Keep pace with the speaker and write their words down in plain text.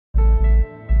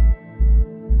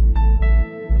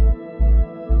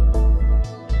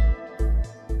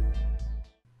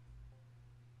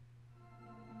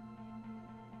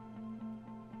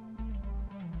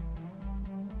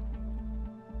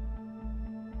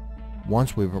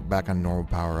Once we're back on normal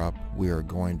power up, we are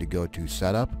going to go to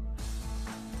setup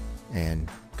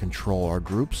and control our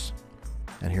groups,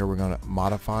 and here we're going to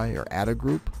modify or add a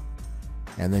group,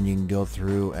 and then you can go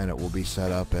through and it will be set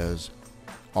up as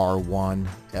R1,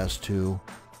 S2,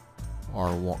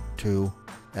 R2,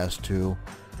 S2,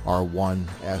 R1,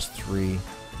 S3,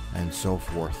 and so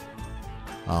forth.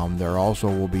 There also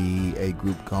will be a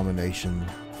group combination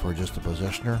for just the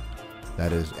positioner,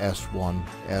 that is S1,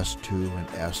 S2, and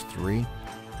S3,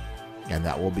 and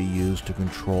that will be used to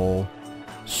control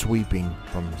sweeping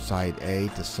from side A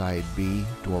to side B,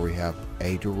 to where we have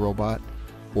A to robot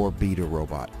or B to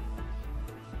robot.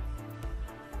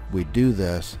 We do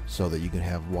this so that you can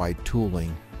have wide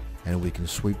tooling and we can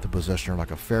sweep the positioner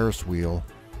like a Ferris wheel,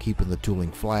 keeping the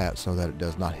tooling flat so that it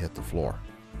does not hit the floor.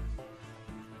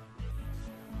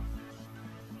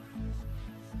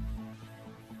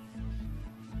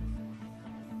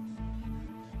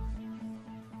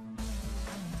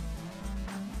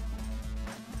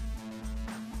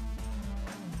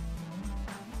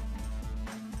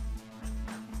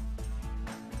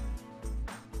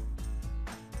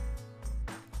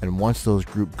 And once those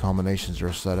group combinations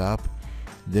are set up,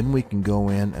 then we can go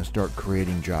in and start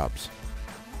creating jobs.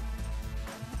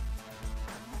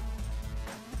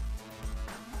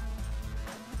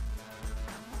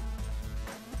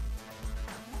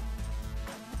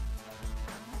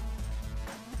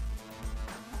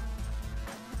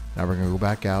 Now we're going to go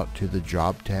back out to the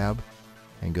job tab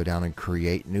and go down and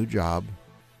create new job.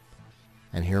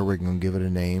 And here we're going to give it a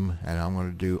name, and I'm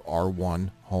going to do R1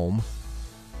 home.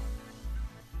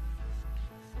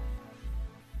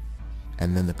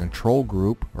 And then the control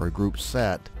group or group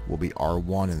set will be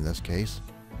R1 in this case.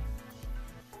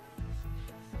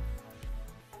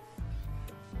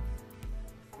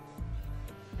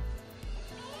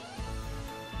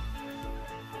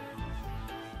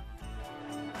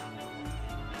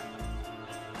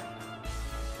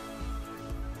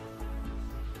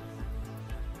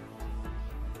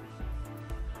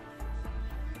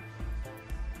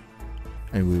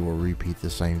 And we will repeat the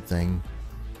same thing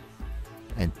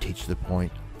and teach the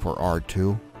point for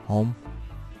R2 home.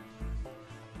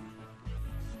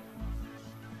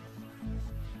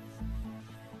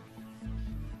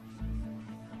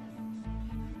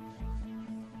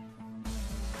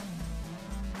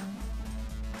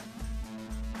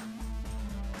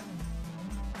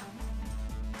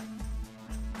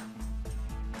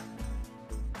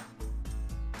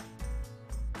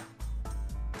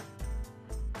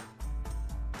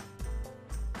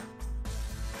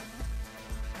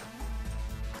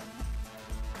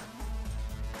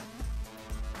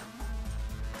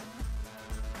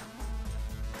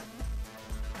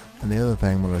 And the other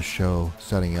thing I'm going to show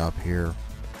setting up here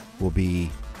will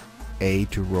be A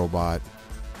to robot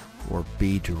or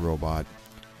B to robot,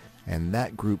 and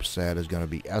that group set is going to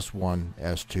be S1,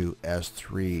 S2,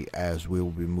 S3, as we will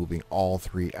be moving all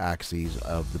three axes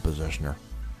of the positioner.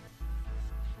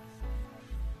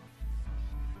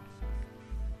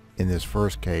 In this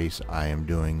first case, I am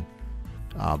doing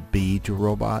B to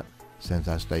robot since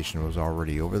that station was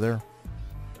already over there.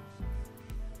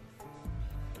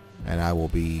 And I will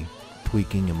be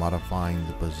tweaking and modifying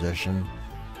the position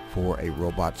for a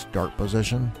robot start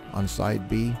position on side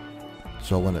B,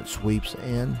 so when it sweeps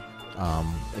in,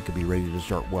 it could be ready to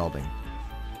start welding.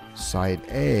 Side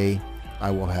A,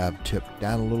 I will have tipped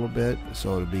down a little bit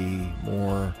so it'll be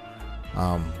more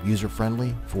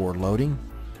user-friendly for loading,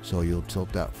 so you'll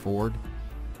tilt that forward.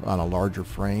 On a larger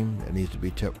frame, it needs to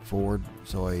be tipped forward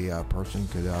so a person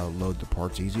could load the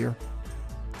parts easier.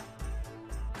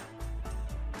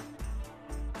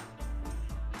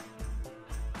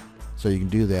 So you can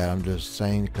do that. I'm just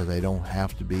saying because they don't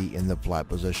have to be in the flat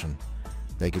position.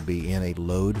 They could be in a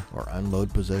load or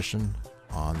unload position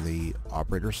on the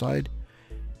operator side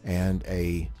and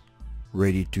a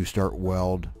ready to start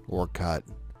weld or cut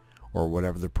or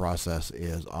whatever the process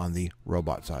is on the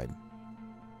robot side.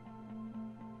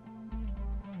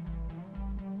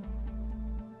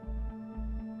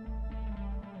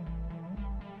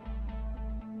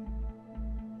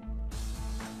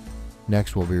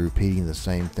 Next we'll be repeating the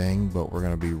same thing, but we're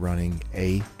going to be running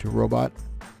A to robot,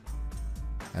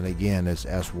 and again it's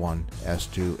S1,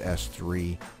 S2,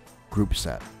 S3 group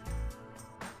set.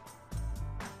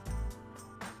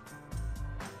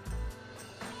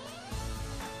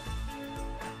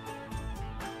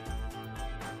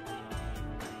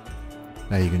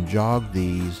 Now you can jog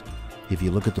these. If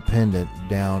you look at the pendant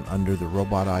down under the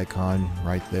robot icon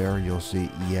right there, you'll see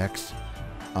EX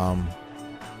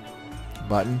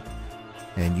button,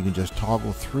 and you can just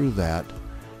toggle through that,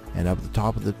 and up at the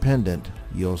top of the pendant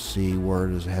you'll see where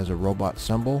it has a robot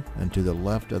symbol, and to the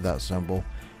left of that symbol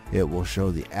it will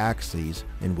show the axes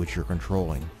in which you're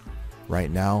controlling.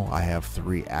 Right now I have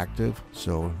 3 active,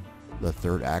 so the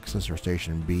third axis, or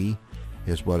station B,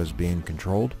 is what is being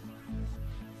controlled.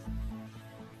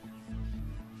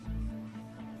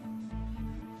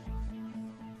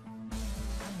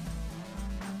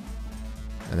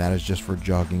 And that is just for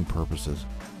jogging purposes.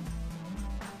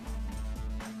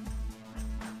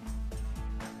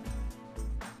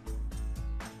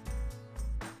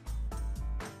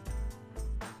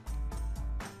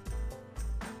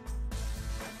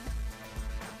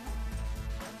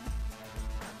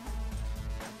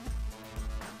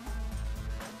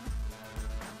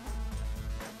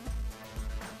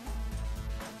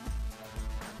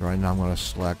 Right now I'm going to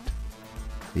select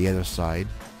the other side,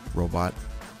 robot,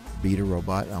 B to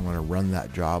robot. I'm going to run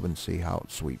that job and see how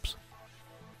it sweeps.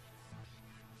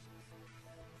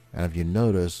 And if you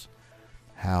notice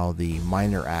how the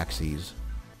minor axes,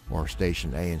 or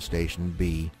station A and station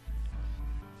B,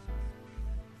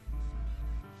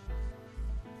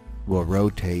 will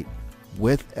rotate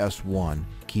with S1,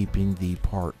 keeping the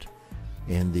part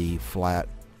in the flat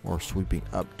or sweeping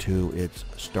up to its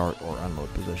start or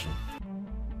unload position.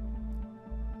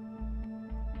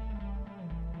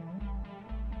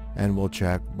 And we'll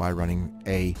check by running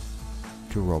A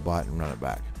to robot and run it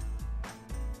back.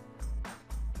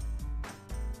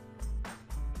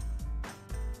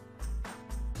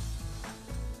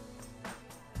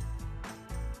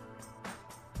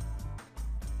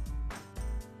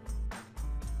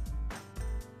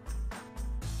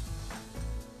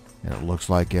 And it looks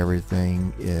like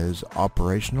everything is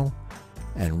operational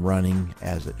and running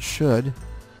as it should.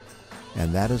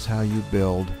 And that is how you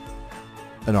build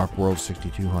an ArcWorld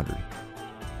 6200.